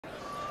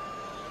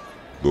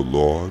The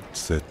Lord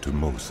said to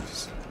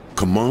Moses,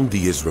 Command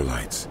the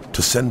Israelites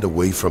to send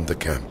away from the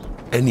camp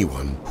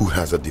anyone who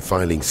has a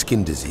defiling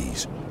skin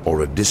disease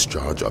or a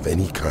discharge of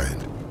any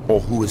kind, or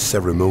who is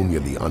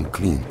ceremonially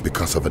unclean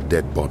because of a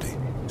dead body.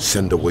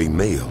 Send away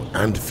male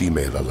and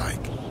female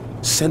alike.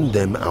 Send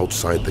them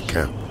outside the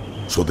camp,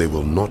 so they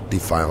will not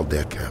defile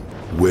their camp,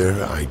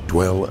 where I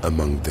dwell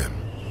among them.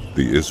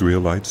 The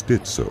Israelites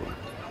did so.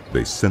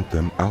 They sent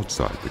them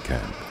outside the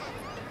camp.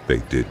 They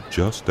did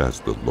just as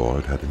the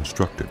Lord had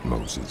instructed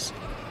Moses.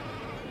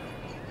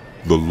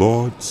 The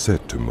Lord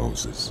said to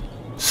Moses,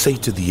 Say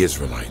to the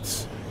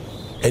Israelites,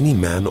 any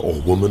man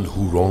or woman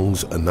who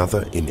wrongs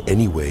another in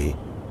any way,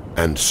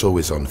 and so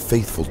is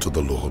unfaithful to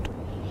the Lord,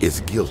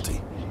 is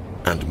guilty,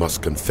 and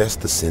must confess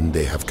the sin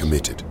they have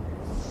committed.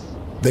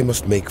 They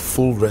must make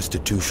full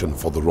restitution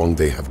for the wrong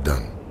they have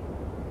done.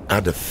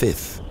 Add a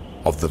fifth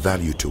of the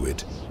value to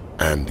it,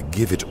 and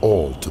give it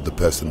all to the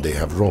person they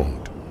have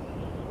wronged.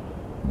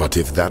 But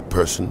if that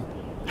person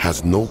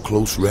has no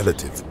close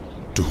relative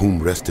to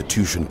whom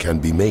restitution can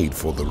be made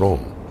for the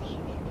wrong,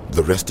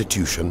 the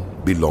restitution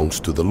belongs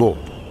to the Lord,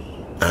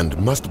 and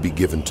must be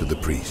given to the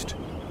priest,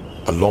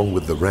 along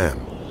with the ram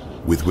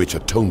with which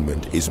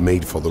atonement is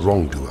made for the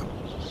wrongdoer.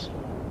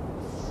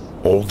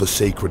 All the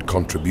sacred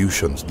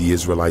contributions the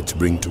Israelites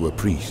bring to a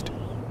priest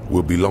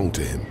will belong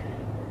to him.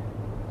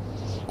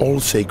 All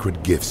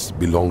sacred gifts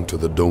belong to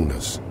the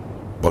donors,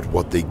 but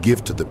what they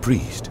give to the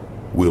priest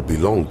will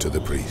belong to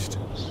the priest.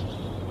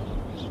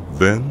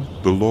 Then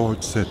the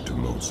Lord said to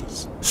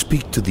Moses,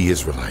 Speak to the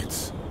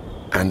Israelites,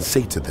 and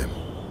say to them,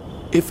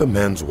 if a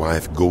man's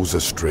wife goes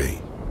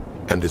astray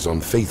and is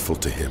unfaithful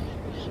to him,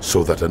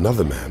 so that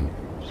another man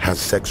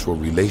has sexual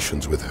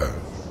relations with her,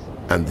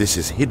 and this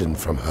is hidden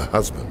from her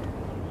husband,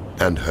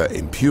 and her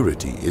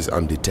impurity is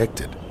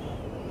undetected,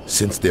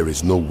 since there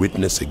is no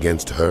witness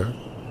against her,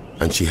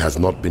 and she has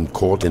not been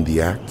caught in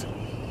the act,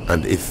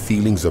 and if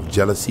feelings of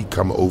jealousy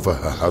come over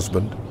her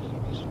husband,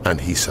 and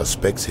he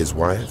suspects his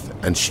wife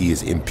and she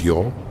is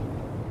impure,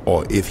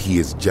 or if he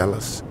is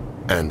jealous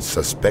and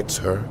suspects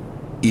her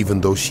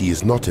even though she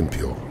is not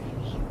impure,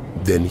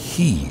 then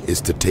he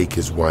is to take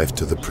his wife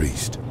to the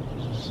priest.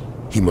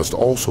 He must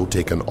also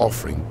take an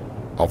offering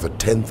of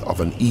 1/10 of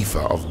an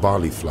ephah of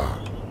barley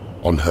flour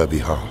on her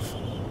behalf.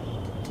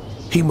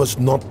 He must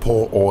not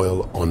pour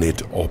oil on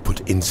it or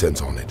put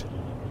incense on it,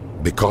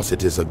 because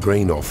it is a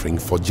grain offering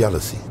for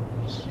jealousy,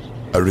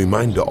 a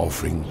reminder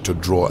offering to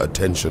draw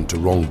attention to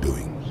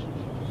wrongdoing.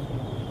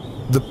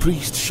 The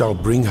priest shall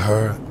bring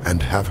her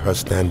and have her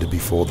stand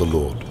before the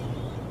Lord.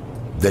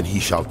 Then he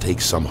shall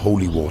take some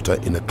holy water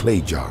in a clay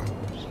jar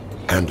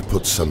and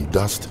put some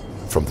dust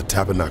from the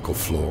tabernacle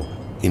floor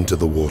into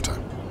the water.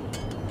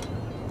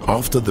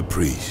 After the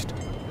priest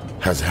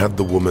has had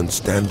the woman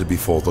stand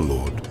before the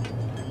Lord,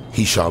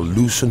 he shall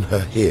loosen her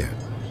hair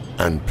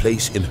and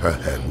place in her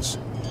hands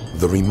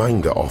the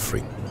reminder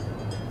offering,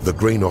 the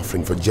grain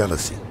offering for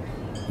jealousy,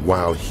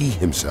 while he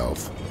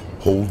himself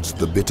holds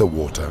the bitter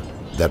water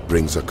that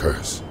brings a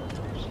curse.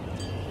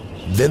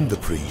 Then the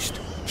priest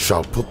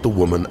shall put the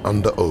woman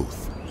under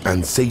oath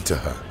and say to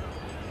her,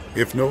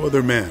 If no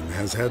other man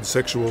has had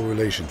sexual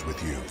relations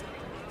with you,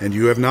 and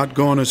you have not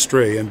gone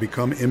astray and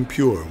become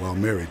impure while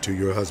married to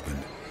your husband,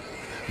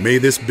 may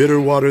this bitter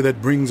water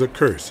that brings a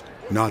curse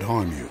not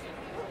harm you.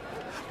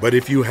 But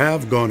if you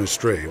have gone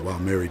astray while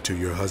married to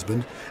your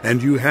husband,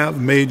 and you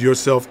have made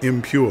yourself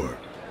impure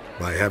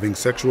by having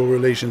sexual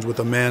relations with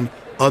a man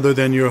other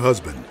than your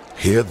husband,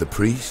 here the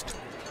priest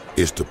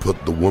is to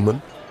put the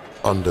woman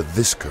under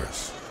this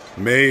curse.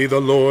 May the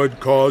Lord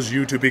cause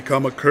you to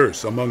become a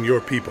curse among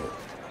your people,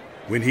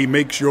 when he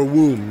makes your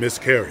womb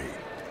miscarry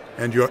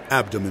and your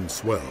abdomen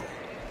swell.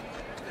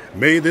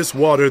 May this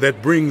water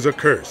that brings a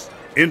curse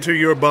enter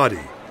your body,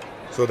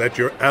 so that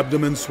your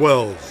abdomen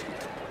swells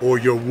or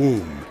your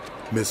womb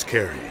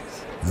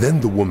miscarries.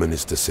 Then the woman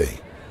is to say,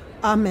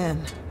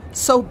 Amen.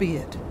 So be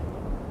it.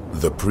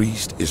 The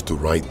priest is to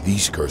write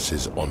these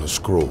curses on a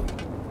scroll,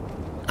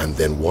 and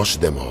then wash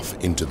them off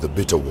into the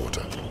bitter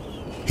water.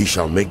 He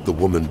shall make the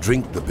woman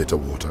drink the bitter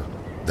water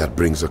that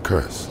brings a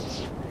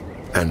curse.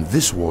 And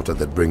this water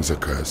that brings a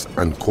curse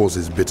and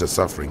causes bitter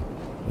suffering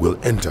will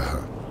enter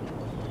her.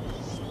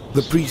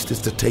 The priest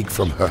is to take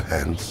from her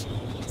hands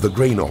the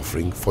grain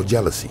offering for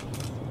jealousy,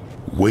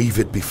 wave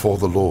it before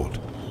the Lord,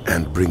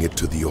 and bring it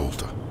to the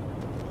altar.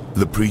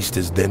 The priest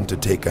is then to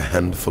take a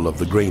handful of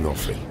the grain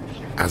offering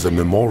as a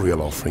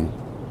memorial offering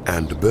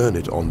and burn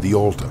it on the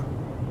altar.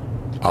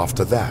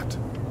 After that,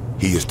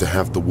 he is to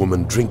have the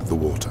woman drink the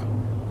water.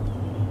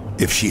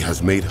 If she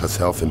has made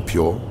herself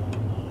impure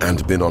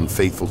and been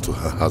unfaithful to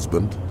her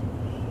husband,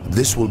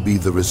 this will be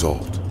the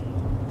result.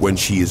 When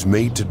she is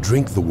made to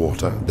drink the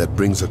water that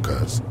brings a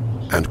curse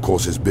and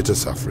causes bitter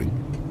suffering,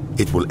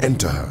 it will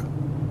enter her,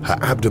 her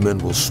abdomen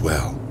will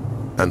swell,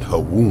 and her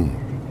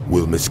womb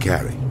will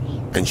miscarry,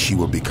 and she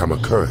will become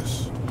a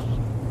curse.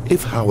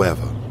 If,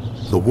 however,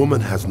 the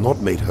woman has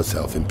not made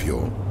herself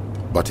impure,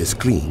 but is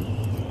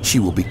clean, she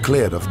will be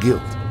cleared of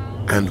guilt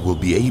and will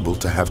be able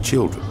to have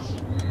children.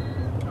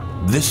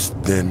 This,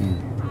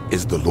 then,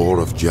 is the law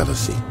of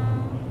jealousy.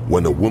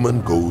 When a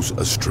woman goes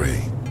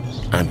astray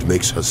and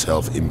makes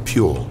herself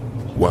impure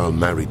while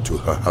married to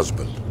her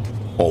husband,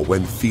 or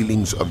when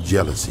feelings of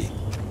jealousy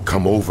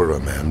come over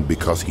a man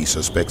because he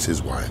suspects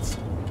his wife,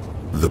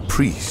 the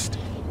priest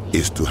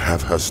is to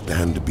have her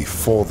stand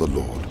before the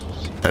Lord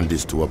and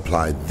is to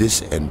apply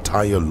this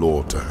entire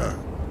law to her.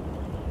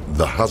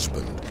 The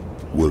husband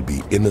will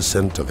be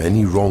innocent of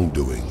any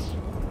wrongdoing,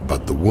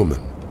 but the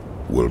woman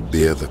will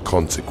bear the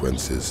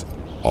consequences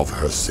of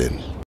her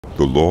sin.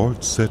 The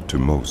Lord said to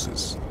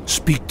Moses,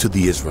 Speak to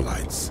the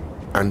Israelites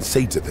and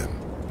say to them,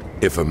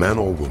 if a man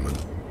or woman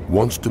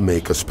wants to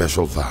make a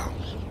special vow,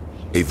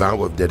 a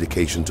vow of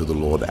dedication to the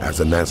Lord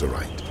as a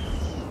Nazarite,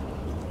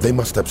 they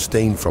must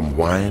abstain from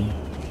wine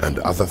and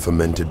other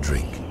fermented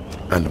drink,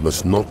 and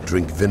must not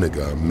drink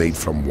vinegar made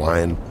from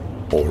wine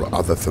or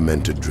other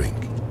fermented drink.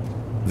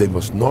 They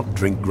must not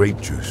drink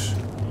grape juice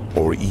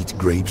or eat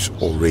grapes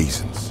or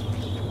raisins.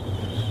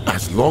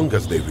 As long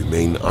as they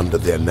remain under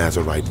their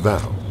Nazarite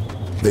vow,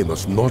 they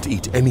must not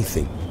eat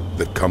anything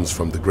that comes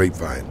from the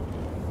grapevine,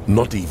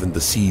 not even the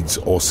seeds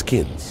or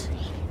skins.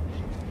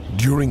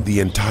 During the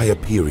entire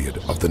period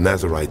of the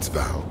Nazarite's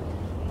vow,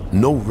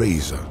 no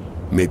razor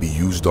may be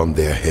used on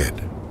their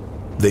head.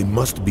 They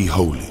must be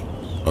holy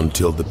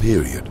until the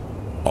period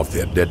of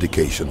their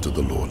dedication to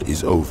the Lord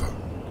is over.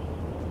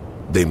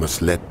 They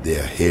must let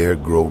their hair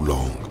grow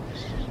long.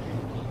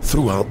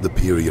 Throughout the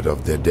period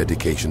of their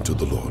dedication to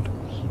the Lord,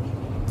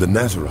 the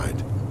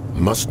Nazarite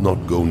must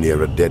not go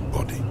near a dead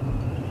body.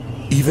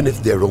 Even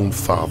if their own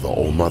father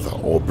or mother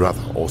or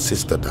brother or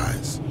sister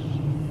dies,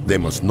 they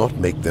must not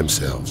make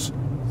themselves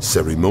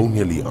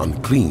ceremonially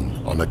unclean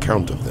on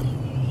account of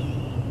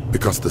them,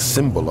 because the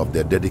symbol of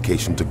their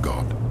dedication to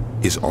God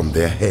is on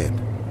their head.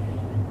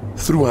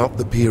 Throughout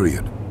the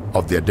period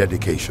of their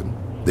dedication,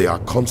 they are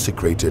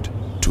consecrated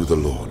to the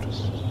Lord.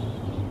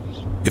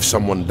 If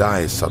someone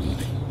dies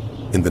suddenly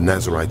in the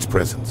Nazarite's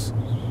presence,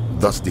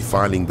 thus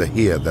defiling the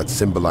hair that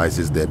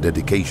symbolizes their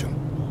dedication,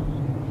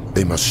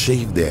 they must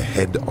shave their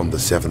head on the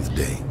 7th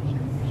day,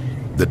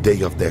 the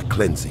day of their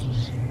cleansing.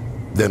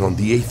 Then on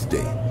the 8th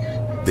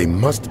day, they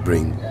must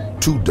bring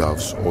 2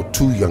 doves or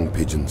 2 young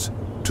pigeons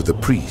to the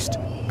priest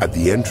at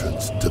the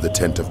entrance to the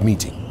tent of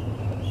meeting.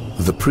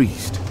 The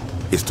priest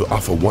is to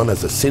offer one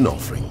as a sin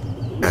offering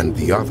and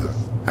the other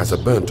as a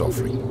burnt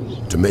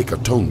offering to make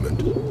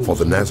atonement for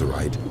the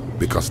Nazarite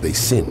because they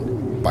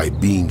sinned by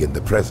being in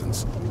the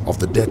presence of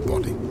the dead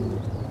body.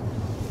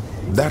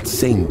 That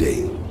same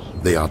day,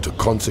 they are to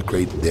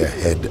consecrate their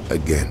head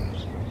again.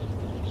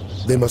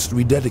 They must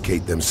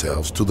rededicate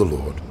themselves to the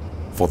Lord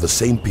for the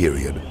same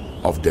period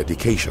of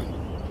dedication,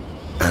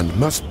 and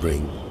must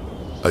bring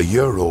a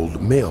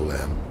year-old male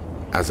lamb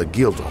as a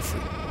guilt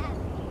offering.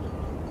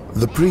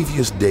 The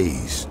previous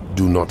days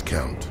do not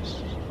count,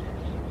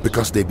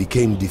 because they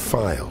became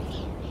defiled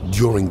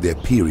during their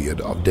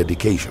period of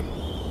dedication.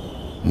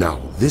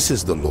 Now this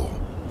is the law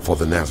for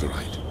the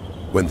Nazarite.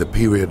 When the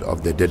period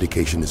of their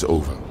dedication is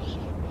over,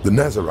 the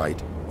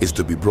Nazarite is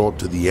to be brought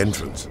to the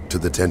entrance to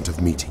the tent of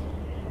meeting.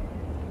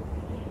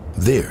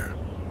 There,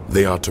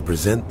 they are to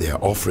present their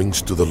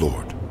offerings to the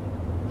Lord: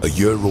 a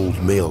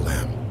year-old male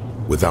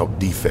lamb without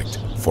defect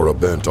for a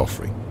burnt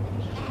offering,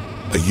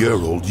 a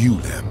year-old ewe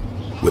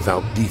lamb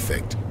without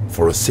defect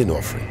for a sin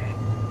offering,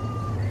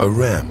 a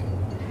ram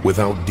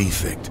without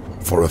defect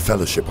for a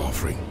fellowship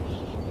offering,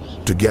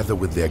 together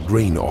with their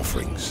grain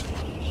offerings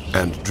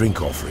and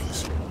drink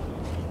offerings,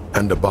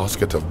 and a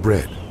basket of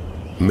bread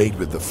made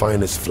with the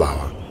finest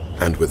flour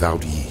and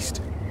without yeast,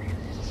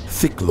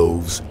 thick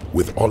loaves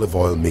with olive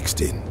oil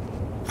mixed in,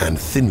 and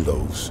thin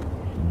loaves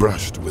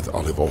brushed with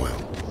olive oil.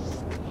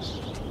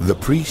 The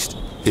priest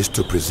is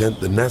to present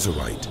the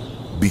Nazarite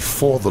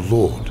before the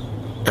Lord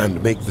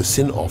and make the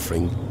sin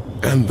offering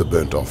and the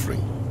burnt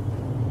offering.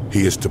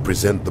 He is to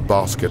present the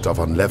basket of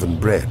unleavened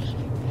bread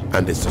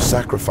and is to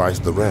sacrifice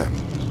the ram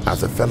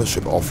as a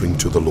fellowship offering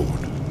to the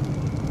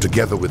Lord,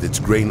 together with its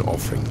grain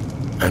offering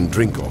and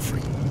drink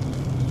offering.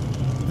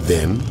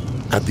 Then,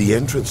 at the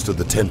entrance to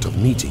the tent of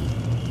meeting,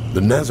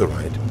 the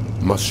Nazarite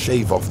must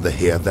shave off the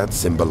hair that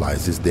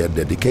symbolizes their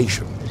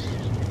dedication.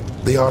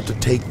 They are to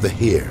take the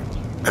hair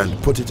and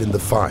put it in the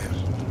fire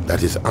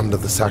that is under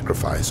the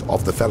sacrifice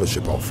of the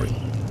fellowship offering.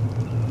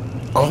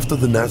 After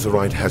the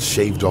Nazarite has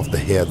shaved off the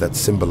hair that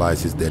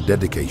symbolizes their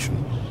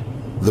dedication,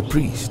 the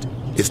priest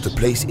is to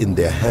place in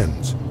their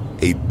hands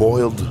a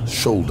boiled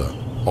shoulder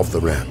of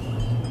the ram,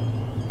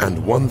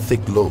 and 1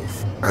 thick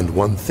loaf and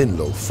 1 thin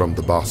loaf from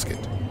the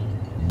basket,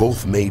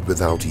 both made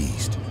without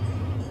yeast.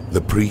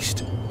 The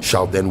priest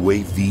shall then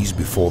wave these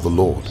before the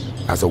Lord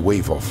as a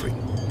wave offering.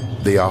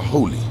 They are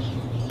holy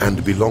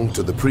and belong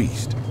to the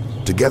priest,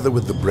 together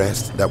with the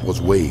breast that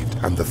was waved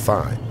and the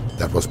thigh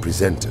that was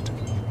presented.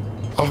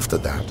 After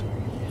that,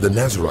 the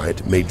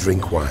Nazarite may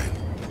drink wine.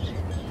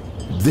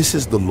 This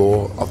is the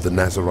law of the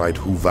Nazarite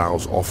who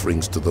vows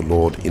offerings to the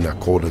Lord in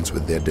accordance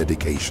with their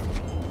dedication.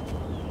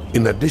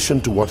 In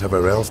addition to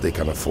whatever else they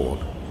can afford,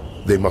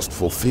 they must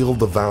fulfill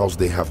the vows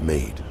they have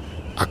made,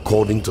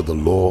 according to the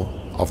law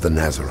of the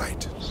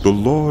Nazarite. The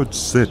Lord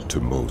said to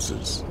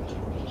Moses,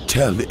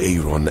 Tell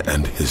Aaron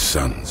and his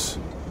sons,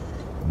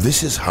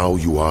 this is how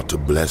you are to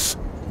bless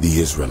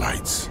the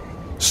Israelites.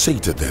 Say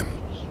to them,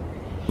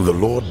 the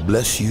Lord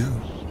bless you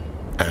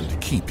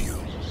and keep you.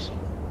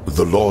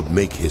 The Lord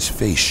make his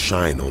face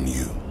shine on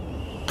you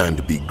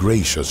and be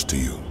gracious to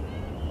you.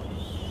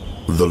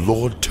 The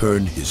Lord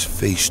turn his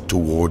face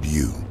toward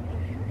you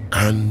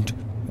and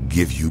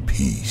give you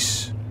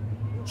peace.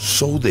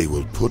 So they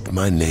will put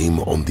my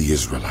name on the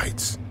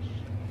Israelites,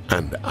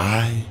 and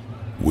I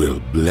will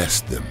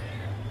bless them.